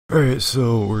Alright,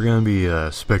 so we're gonna be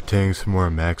spectating some more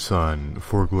mechs on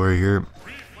For Glory here.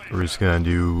 We're just gonna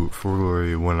do For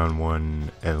Glory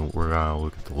one-on-one, and we're gonna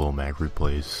look at the little Mac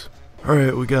replays.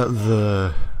 Alright, we got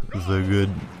the good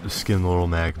skin little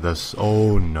Mac. That's,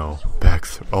 oh no,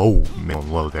 oh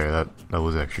man, low there. That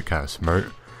was actually kind of smart.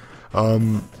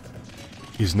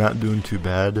 He's not doing too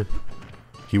bad.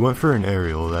 He went for an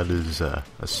aerial. That is a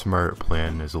smart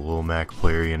plan as a little Mac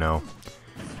player, you know.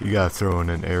 You gotta throw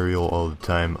in an aerial all the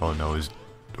time. Oh no,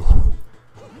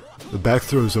 the back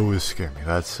throws always scare me.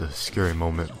 That's a scary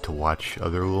moment to watch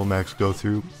other little Macs go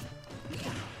through.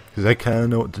 Because I kinda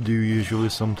know what to do usually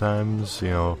sometimes, you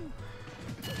know.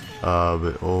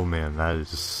 But oh man, that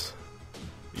is...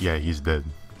 yeah, he's dead.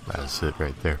 That's it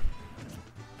right there.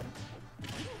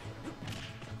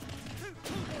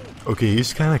 Okay,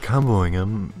 he's kinda comboing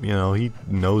him. You know, he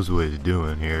knows what he's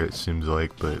doing here, it seems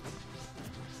like, but...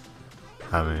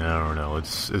 I mean, I don't know,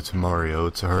 it's Mario,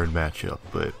 it's a hard matchup,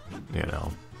 but, you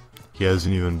know, he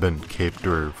hasn't even been caped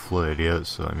or flayed yet,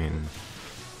 so I mean,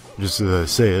 just as I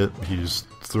say it, he just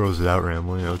throws it out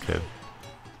randomly, okay.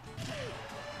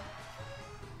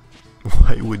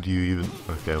 Why would you even,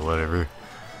 okay, whatever.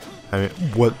 I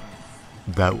mean,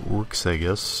 that works, I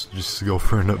guess, just to go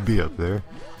for an up B up there.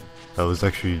 That was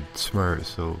actually smart,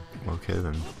 so, okay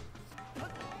then.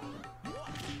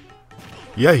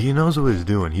 Yeah, he knows what he's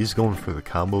doing. He's going for the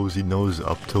combos. He knows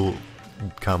up tilt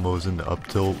combos into up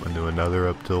tilt into another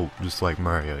up tilt, just like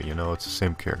Mario, you know, it's the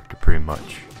same character pretty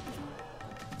much.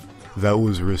 That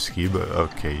was risky, but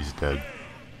okay, he's dead.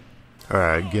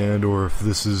 Alright, Ganondorf,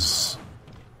 this is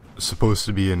supposed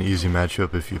to be an easy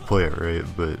matchup if you play it right,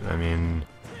 but I mean,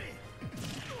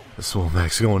 this little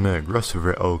Mac's going in aggressive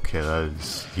right. Okay,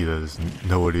 he doesn't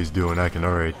know what he's doing. I can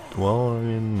already, well, I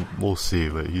mean, we'll see,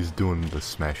 but he's doing the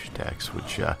smash attacks,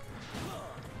 which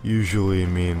usually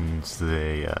means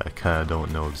they kind of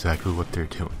don't know exactly what they're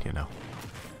doing, you know.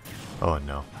 Oh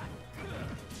no.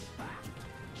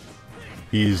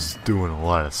 He's doing a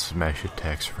lot of smash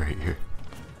attacks right here.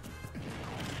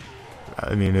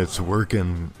 I mean, it's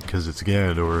working because it's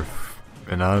Ganondorf,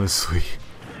 and honestly,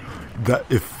 that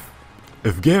if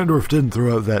Ganondorf didn't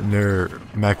throw out that nair,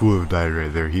 Mac would have died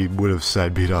right there. He would have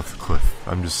side beat off the cliff.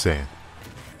 I'm just saying.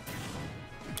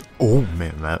 Oh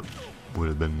man, that would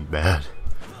have been bad.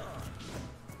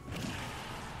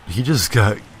 He just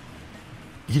got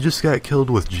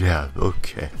killed with jab.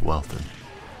 Okay, well then.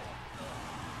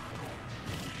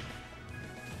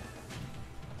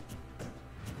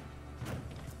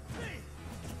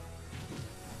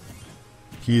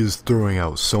 He is throwing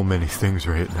out so many things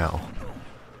right now.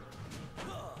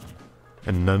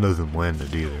 And none of them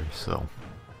landed either, so...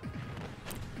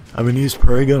 I mean, he's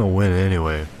probably gonna win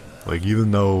anyway. Like, even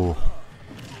though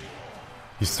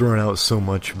he's throwing out so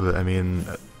much, but I mean,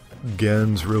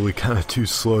 Gen's really kind of too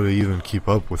slow to even keep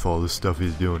up with all this stuff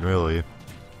he's doing, really.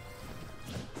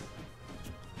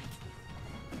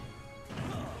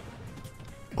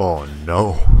 Oh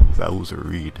no, that was a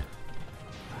read.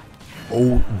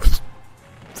 Oh,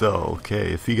 so,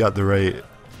 okay, if he got the right...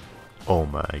 oh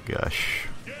my gosh.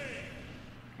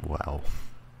 Wow.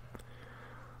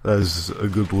 That is a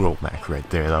good little Mac right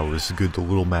there. That was good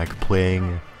little Mac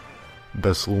playing.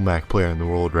 Best little Mac player in the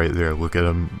world right there. Look at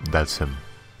him. That's him.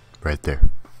 Right there.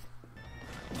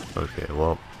 Okay,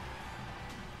 well.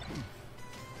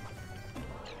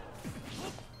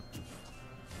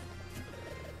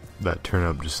 That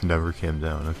turn-up just never came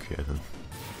down. Okay, then.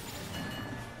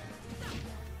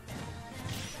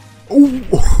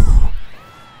 Oh!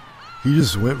 He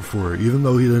just went for it, even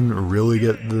though he didn't really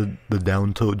get the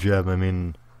down tilt jab. I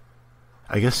mean,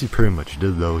 I guess he pretty much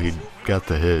did though. He got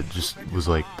the hit, just was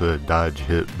like the dodge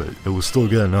hit, but it was still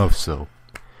good enough, so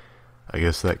I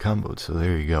guess that comboed, so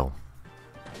there you go.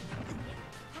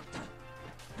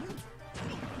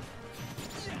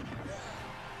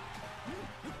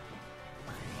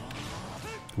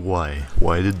 Why?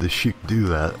 Why did the Sheik do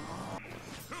that?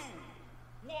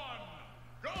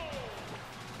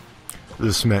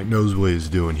 This Mac knows what he's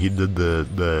doing. He did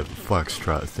the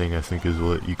foxtrot thing, I think is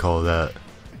what you call that.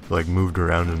 Like, moved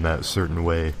around in that certain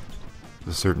way.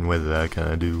 The certain way that I kind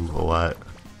of do a lot.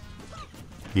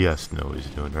 He has to know what he's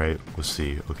doing, right? We'll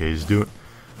see. Okay, he's doing...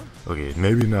 okay,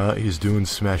 maybe not. He's doing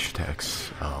smash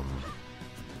attacks.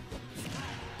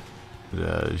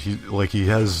 He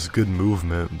has good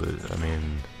movement, but, I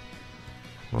mean...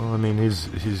 well, I mean,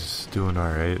 he's doing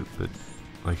alright, but,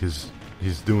 like, he's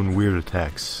doing weird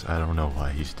attacks. I don't know why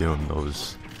he's doing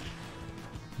those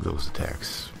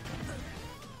attacks.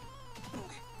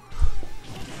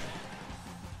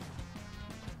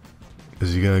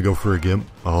 Is he gonna go for a gimp?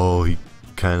 Oh, he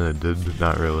kinda did, but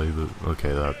not really, but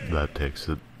okay, that takes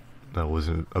it. that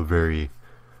wasn't a very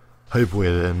hype way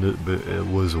to end it, but it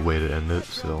was a way to end it,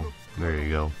 so there you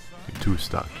go. You're too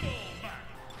stocky.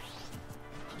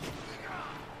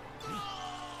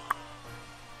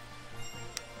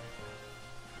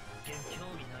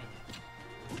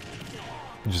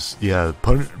 Just, yeah,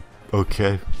 punish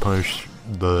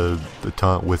the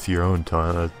taunt with your own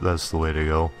taunt. That's the way to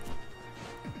go.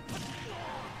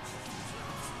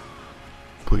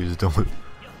 Please don't.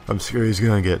 I'm scared he's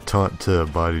gonna get taunt to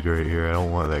bodied right here. I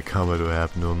don't want that combo to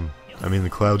happen to him. I mean, the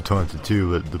Cloud taunted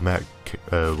too, but the Mac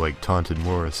like taunted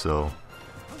more, so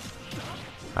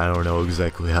I don't know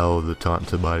exactly how the taunt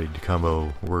to bodied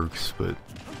combo works, but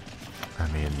I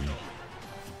mean,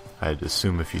 I'd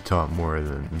assume if you taunt more,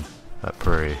 then that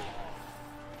Prey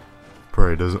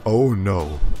doesn't. Oh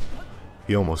no!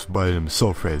 He almost bited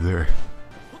himself right there.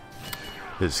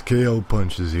 His KO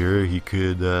punches here, he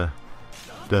could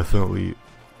definitely.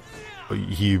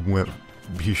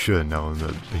 He should have known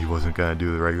that he wasn't gonna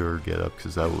do the regular get up,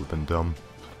 because that would have been dumb.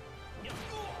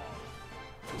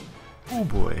 Oh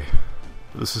boy,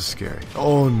 this is scary.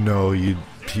 Oh no, he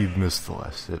missed the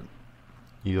last hit.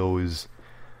 They always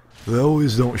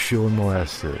don't show him the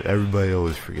last hit. Everybody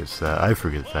always forgets that. I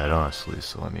forget that, honestly.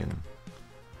 So I mean,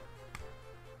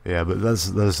 yeah, but that's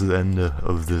the end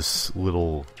of this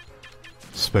little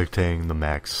spectating the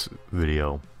Max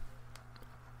video.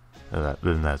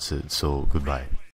 And that's it. So goodbye.